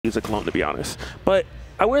use a cologne, to be honest. But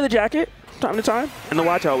I wear the jacket time to time, and the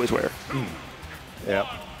watch I always wear. Yep.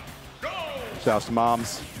 Shouts to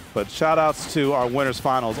moms. But shout outs to our winners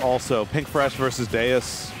finals also. Pink Fresh versus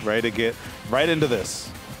Deus. Ready to get right into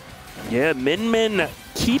this. Yeah, Min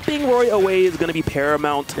keeping Roy away is going to be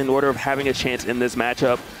paramount in order of having a chance in this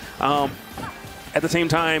matchup. At the same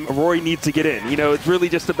time, Roy needs to get in. You know, it's really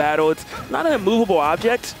just a battle. It's not an immovable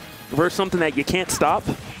object versus something that you can't stop,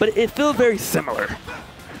 but it feels very similar.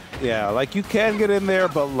 Yeah, like you can get in there,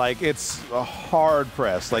 but like it's a hard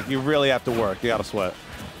press. Like you really have to work. You got to sweat.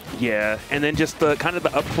 Yeah, and then just the kind of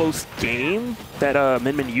the up-close game that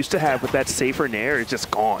Min used to have with that safer nair is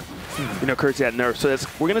just gone. You know, courtesy of that nerf. So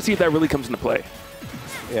we're going to see if that really comes into play.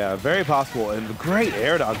 Yeah, very possible. And great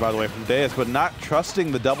air dodge, by the way, from Deus, but not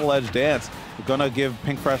trusting the double-edged dance. Going to give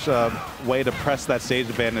Pink Fresh a way to press that stage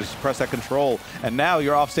advantage, press that control. And now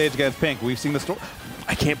you're off stage against Pink. We've seen the story.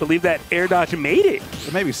 I can't believe that air dodge made it.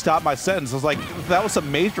 It made me stop my sentence. I was like, that was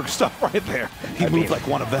some Matrix stuff right there. He moved like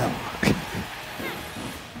one of them.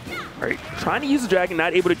 All right, trying to use the dragon,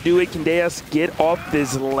 not able to do it. Can Deus get off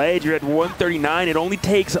this ledge? You're at 139. It only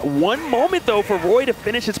takes one moment, though, for Roy to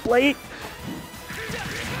finish his plate.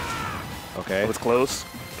 Okay. That was close.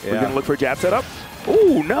 Yeah. We're going to look for a jab setup.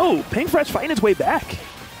 Oh, no. Pink Fresh fighting his way back.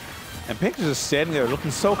 And Pink is just standing there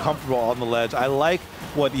looking so comfortable on the ledge. I like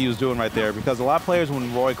what he was doing right there because a lot of players,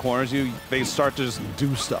 when Roy corners you, they start to just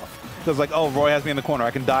do stuff. Because like, oh, Roy has me in the corner.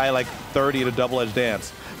 I can die like 30 at a double-edged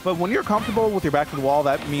dance. But when you're comfortable with your back to the wall,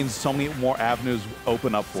 that means so many more avenues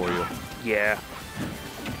open up for you. Yeah.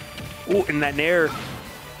 Oh, and that nair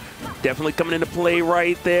definitely coming into play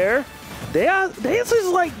right there. Deus has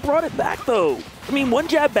like brought it back though. I mean, one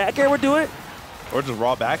jab back air would do it. Or just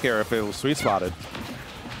raw back air if it was sweet spotted.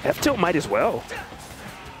 F tilt might as well.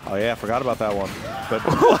 Oh yeah, I forgot about that one. But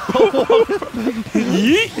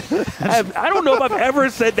yeet. I don't know if I've ever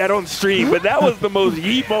said that on stream, but that was the most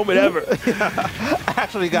yeet moment ever. Yeah, I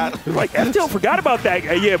actually got like F tilt, forgot about that.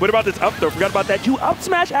 Yeah, what about this up throw? Forgot about that. You up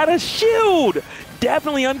smash out of shield.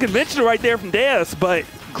 Definitely unconventional right there from Deus, but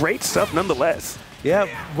great stuff nonetheless. Yeah,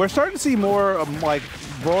 we're starting to see more like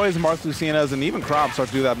Roy's, Marth Luciana's, and even Crom start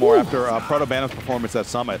to do that more after Proto Banner's performance at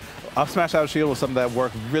Summit. Up smash out of shield was something that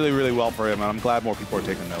worked really, really well for him, and I'm glad more people are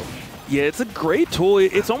taking note. Yeah, it's a great tool.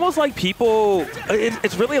 It's almost like people,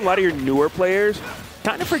 it's really a lot of your newer players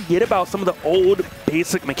kind of forget about some of the old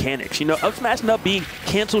basic mechanics. You know, up smash and up being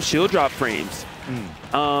cancel shield drop frames.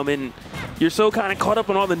 And you're so kind of caught up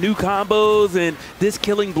on all the new combos and this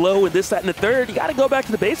killing blow and this, that, and the third. You got to go back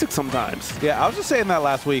to the basics sometimes. Yeah, I was just saying that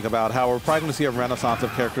last week about how we're probably going to see a renaissance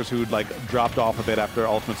of characters who like dropped off a bit after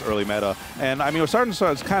Ultimate's early meta. And I mean, we're kind of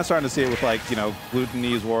starting to see it with like, you know,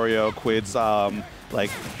 Glutonese, Wario, Quid's, like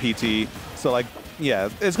PT. So like, yeah,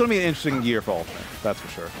 it's going to be an interesting year for Ultimate. That's for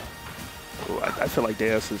sure. Ooh, I feel like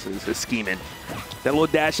Deus is scheming. That little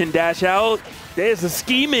dash in, dash out. Deus is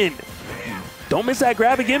scheming. Don't miss that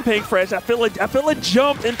grab again, Pink Fresh. I feel a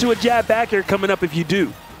jump into a jab back air coming up if you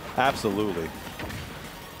do. Absolutely.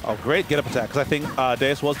 Oh, great get-up attack, because I think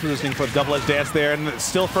Deus was positioning for a double-edged dance there, and it's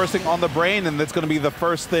still first thing on the brain, and that's going to be the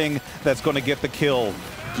first thing that's going to get the kill.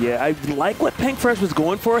 Yeah, I like what Pink Fresh was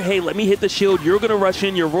going for. Hey, let me hit the shield. You're going to rush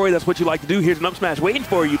in. You're Roy. That's what you like to do. Here's an up smash waiting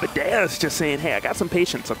for you. But Deus just saying, hey, I got some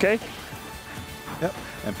patience, okay? Yep,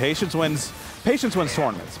 and patience wins. Patience wins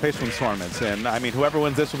tournaments. Patience wins tournaments. And, I mean, whoever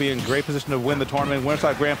wins this will be in great position to win the tournament.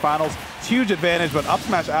 Winterside Grand Finals, huge advantage, but up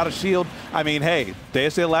smash out of shield. I mean, hey,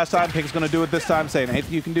 Deus did it last time. Pink's going to do it this time, saying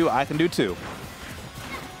anything you can do, I can do too.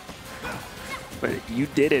 But you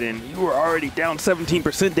did it, and you were already down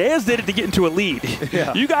 17%. Deus did it to get into a lead.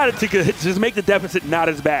 Yeah. You got it to just make the deficit not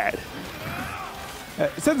as bad.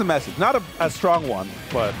 It sends a message. Not a strong one,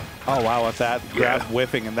 but... Oh, wow, what's that? Grab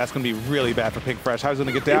whiffing, and that's going to be really bad for Pink Fresh. How's he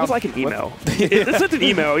going to get down? It was like an email. It sent an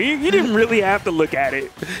email. You didn't really have to look at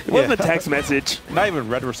it. It wasn't a text message. Not even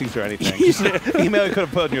read receipts or anything. Just an email you could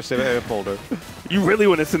have put in your folder. You really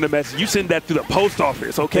want to send a message. You send that through the post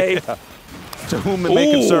office, okay? Yeah. To whom it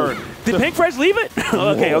may concern. Did Pink Fresh leave it?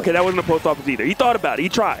 Okay, that wasn't a post office either. He thought about it. He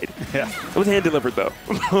tried. Yeah. It was hand-delivered, though.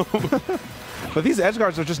 But these edge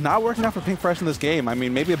guards are just not working out for Pink Fresh in this game. I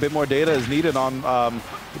mean, maybe a bit more data is needed on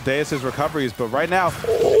Deus's recoveries, but right now...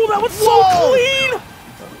 Oh, that was so clean!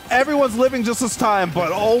 Everyone's living just this time,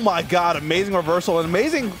 but oh my god, amazing reversal and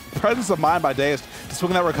amazing presence of mind by Deus to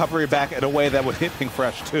swing that recovery back in a way that would hit Pink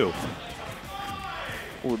Fresh too.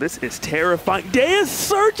 Oh, this is terrifying. Deus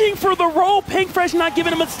searching for the roll. Pink Fresh not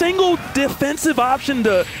giving him a single defensive option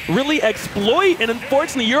to really exploit, and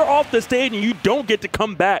unfortunately, you're off the stage and you don't get to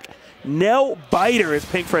come back. Nail biter as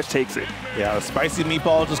Pink Fresh takes it. Yeah, the spicy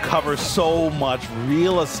meatball just covers so much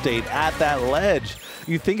real estate at that ledge.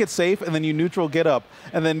 You think it's safe, and then you neutral get up.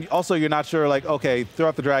 And then also you're not sure, like, okay, throw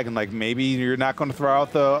out the dragon. Like, maybe you're not going to throw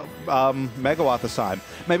out the Megawatt this time.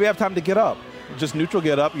 Maybe I have time to get up. Just neutral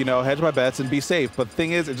get up, you know, hedge my bets and be safe. But the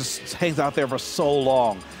thing is, it just hangs out there for so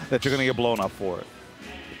long that you're going to get blown up for it.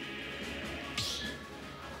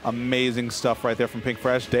 Amazing stuff right there from Pink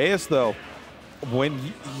Fresh. Deus, though, when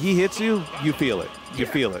he hits you, you feel it. You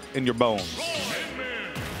feel it in your bones.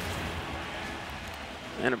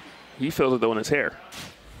 And he feels it, though, in his hair.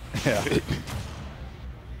 Yeah.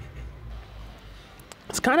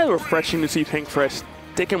 It's kind of refreshing to see Pink Fresh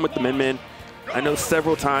sticking with the Min-Min. I know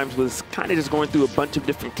several times was kind of just going through a bunch of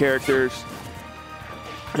different characters.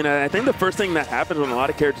 And I think the first thing that happens when a lot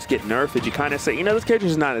of characters get nerfed is you kind of say, you know, this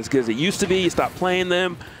character's not as good as it used to be. You stop playing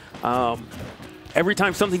them. Every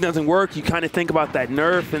time something doesn't work, you kind of think about that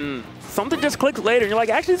nerf, and something just clicks later, and you're like,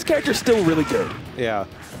 actually, this character's still really good. Yeah.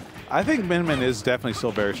 I think Min-Min is definitely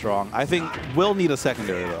still very strong. I think will need a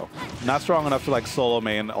secondary, though. Not strong enough to, like, solo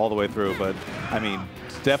main all the way through, but, I mean,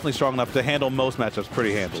 definitely strong enough to handle most matchups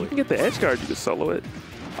pretty handily. You can get the edge guard, you can solo it.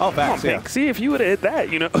 Oh, facts, yeah. See, if you would have hit that,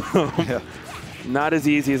 you know. Yeah. Not as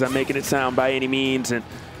easy as I'm making it sound by any means. And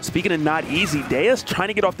speaking of not easy, Deus trying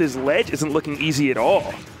to get off this ledge isn't looking easy at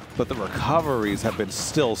all. But the recoveries have been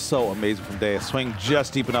still so amazing from Deus. Swing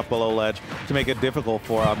just deep enough below ledge to make it difficult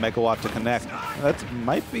for Megawatt to connect. That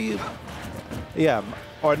might be, yeah,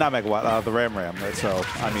 or not Megawatt, the Ram. So,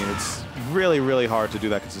 I mean, it's really, really hard to do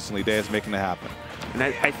that consistently. Deus making it happen. And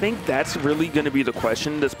I think that's really going to be the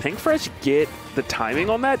question. Does Pink Fresh get the timing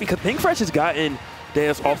on that? Because Pink Fresh has gotten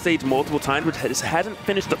Deus off stage multiple times, but hasn't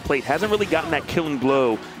finished the plate, hasn't really gotten that killing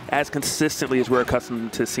blow as consistently as we're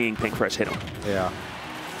accustomed to seeing Pink Fresh hit him. Yeah.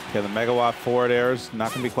 Yeah, the Megawatt forward air's not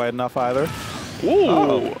going to be quite enough either.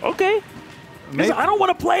 Ooh, okay. Maybe. I don't want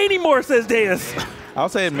to play anymore, says Deus. I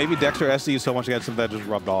would say maybe Dexter SD so much against him that just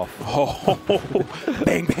rubbed off. Oh,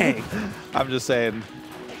 bang, bang. I'm just saying,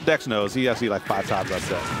 Dex knows. He has to be like 5 times that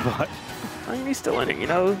set. But I mean, he's still in it, you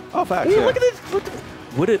know? Oh, facts, Hey, yeah. look at this.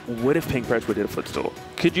 What if Pink Fresh would hit a footstool?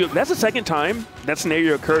 Could you? That's the second time that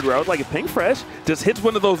scenario occurred where I was like, if Pink Fresh just hits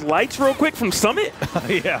one of those lights real quick from Summit.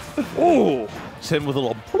 Yeah. Ooh. Just hit him with a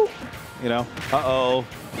little, you know, uh-oh.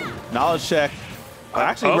 Knowledge check.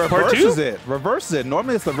 Actually, reverses it.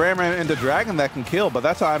 Normally it's the Ram into Dragon that can kill, but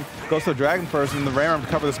that time goes to the Dragon first and the Ram to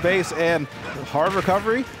cover the space, and hard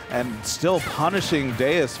recovery, and still punishing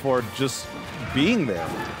Deus for just being there.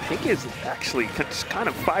 Pink is actually just kind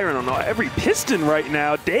of firing on every piston right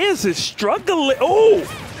now. Deus is struggling.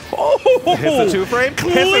 Oh! Oh! Hits the 2-frame,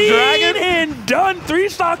 clean hits the Dragon. And done. 3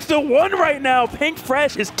 stocks to 1 right now. Pink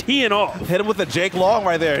Fresh is teeing off. Hit him with the Jake Long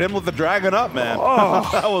right there. Hit him with the Dragon up, man. Oh.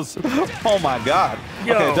 That was, oh my God.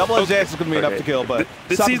 Yo, okay, double-edged Jax is going to be enough to kill, but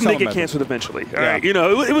the season may get canceled eventually. All right, you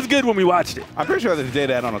know, it was good when we watched it. I'm pretty sure that they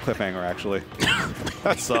did end on a cliffhanger, actually.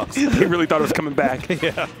 That sucks. They really thought it was coming back.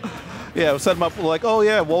 Yeah. Yeah, set him up like, oh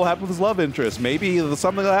yeah, what will happen with his love interest? Maybe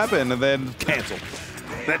something will happen, and then cancel.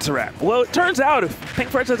 That's a wrap. Well, it turns out if Pink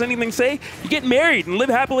Fresh has anything to say, you get married and live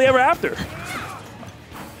happily ever after.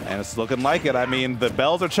 And it's looking like it. I mean, the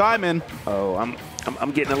bells are chiming. Oh,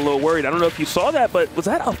 I'm getting a little worried. I don't know if you saw that, but was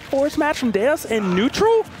that a force match from Deus in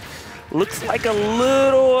neutral? Looks like a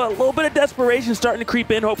little bit of desperation starting to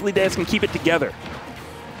creep in. Hopefully Deus can keep it together.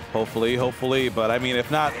 Hopefully. But I mean,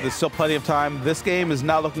 if not, there's still plenty of time. This game is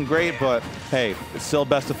not looking great, but hey, it's still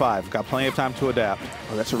best of 5. Got plenty of time to adapt.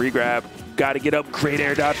 Oh, that's a regrab. Got to get up. Great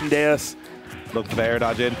air dodge from Deus. Look for the air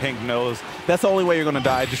dodge in. Pink knows. That's the only way you're going to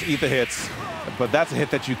die. Just eat the hits. But that's a hit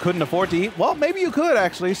that you couldn't afford to eat. Well, maybe you could,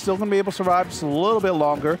 actually. Still going to be able to survive just a little bit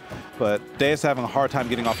longer. But Deus having a hard time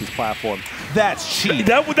getting off these platforms. That's cheap.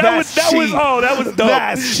 That was dumb.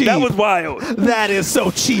 That's cheap. That was wild. That is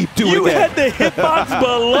so cheap. You had the hitbox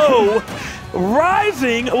below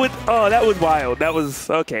rising with, oh, that was wild. That was,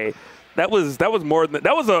 okay. That was more than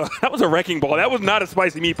that was a wrecking ball. That was not a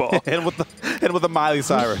spicy meatball. and with a Miley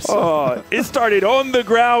Cyrus. Oh, it started on the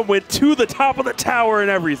ground, went to the top of the tower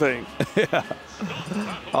and everything. Yeah.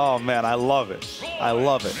 Oh man, I love it. I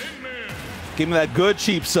love it. Give me that good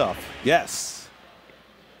cheap stuff. Yes.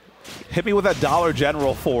 Hit me with that Dollar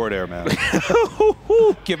General forward air, man.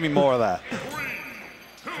 Give me more of that.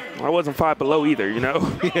 I wasn't 5 Below either, you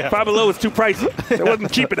know. Yeah. 5 Below was too pricey. It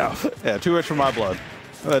wasn't cheap enough. Yeah, too rich for my blood.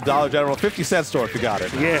 Dollar General, 50-cent store if you got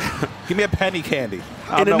it. Yeah. Give me a penny candy.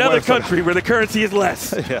 In another country where the currency is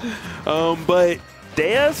less. Yeah. But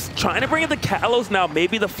Deus trying to bring in the Kalos now.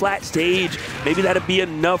 Maybe the flat stage. Maybe that'd be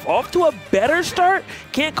enough. Off to a better start.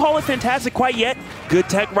 Can't call it fantastic quite yet. Good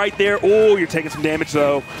tech right there. Oh, you're taking some damage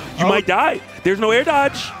though. You might die. There's no air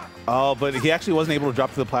dodge. Oh, but he actually wasn't able to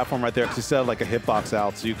drop to the platform right there because he set like a hitbox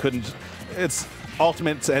out, so you couldn't. It's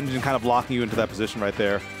Ultimate's engine kind of locking you into that position right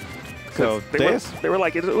there. So they were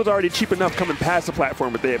like, it was already cheap enough coming past the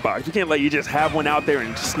platform with the hitbox. You can't let you just have one out there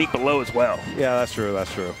and just sneak below as well. Yeah, that's true.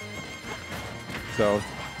 That's true. So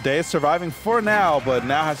Deus surviving for now, but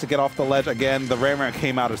now has to get off the ledge again. The Ram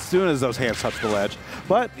came out as soon as those hands touched the ledge.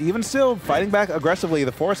 But even still, fighting back aggressively,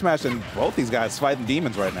 the forward smash, and both these guys fighting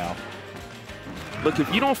demons right now. Look,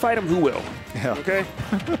 if you don't fight them, who will? Yeah. Okay?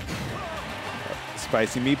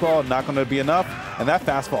 Spicy meatball, not going to be enough. And that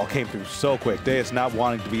fastball came through so quick. Deus not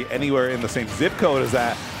wanting to be anywhere in the same zip code as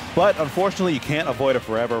that. But unfortunately, you can't avoid it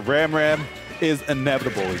forever. Ram is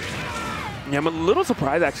inevitable. Yeah, I'm a little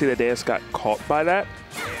surprised, actually, that Deus got caught by that.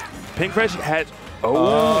 Pink Fresh had...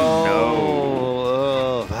 Oh,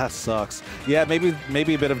 no. That sucks. Yeah,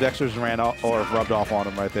 maybe a bit of Dexter's ran off, or rubbed off on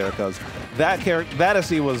him right there, because that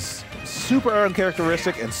SC was super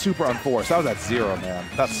uncharacteristic and super unforced. That was at 0, man.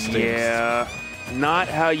 That stinks. Yeah. Not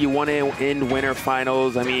how you want to end winter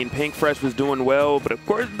finals. I mean, Pink Fresh was doing well, but of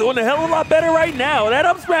course doing a hell of a lot better right now. That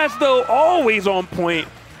up smash, though, always on point.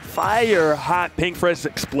 Fire hot Pink Fresh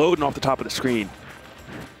exploding off the top of the screen.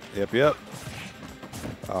 Yep.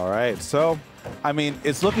 All right, so, I mean,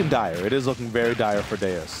 it's looking dire. It is looking very dire for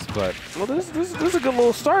Deus, but... Well, this is a good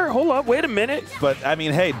little start. Hold up, wait a minute. But, I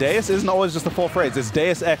mean, hey, Deus isn't always just a full phrase. It's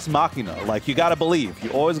Deus Ex Machina. Like, you got to believe. You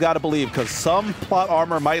always got to believe, because some plot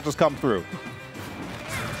armor might just come through.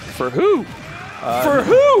 For who? For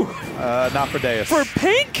who? Not for Deus. For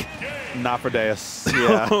Pink? Not for Deus.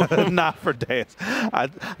 Yeah, not for Deus. I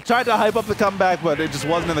tried to hype up the comeback, but it just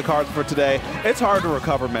wasn't in the cards for today. It's hard to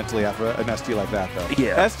recover mentally after an SD like that, though.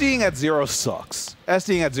 Yeah. SDing at 0 sucks.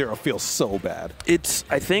 SDing at 0 feels so bad.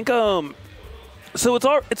 I think, so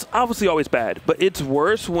it's obviously always bad, but it's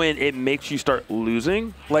worse when it makes you start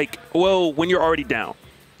losing. Like, well, when you're already down.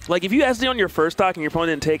 Like, if you SD on your first stock and your opponent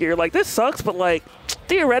didn't take it, you're like, this sucks, but, like,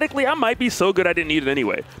 theoretically, I might be so good I didn't need it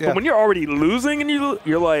anyway. Yeah. But when you're already losing and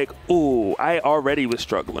you're like, ooh, I already was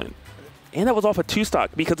struggling. And that was off a 2-stock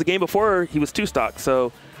because the game before he was 2-stock.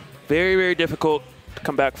 So very, very difficult to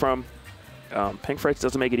come back from. Pink Fresh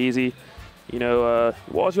doesn't make it easy. You know,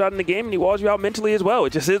 he walls you out in the game and he walls you out mentally as well.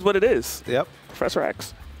 It just is what it is. Yep. Professor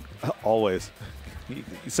X. Always. You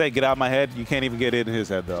say get out of my head, you can't even get in his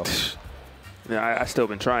head, though. Yeah, I still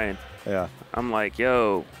been trying. Yeah. I'm like,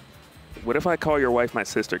 yo, what if I call your wife my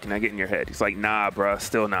sister? Can I get in your head? He's like, nah, bruh,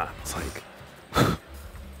 still nah. It's like, I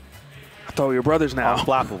thought we were brothers now.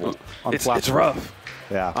 Unflappable. It's rough.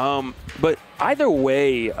 Yeah. But either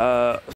way,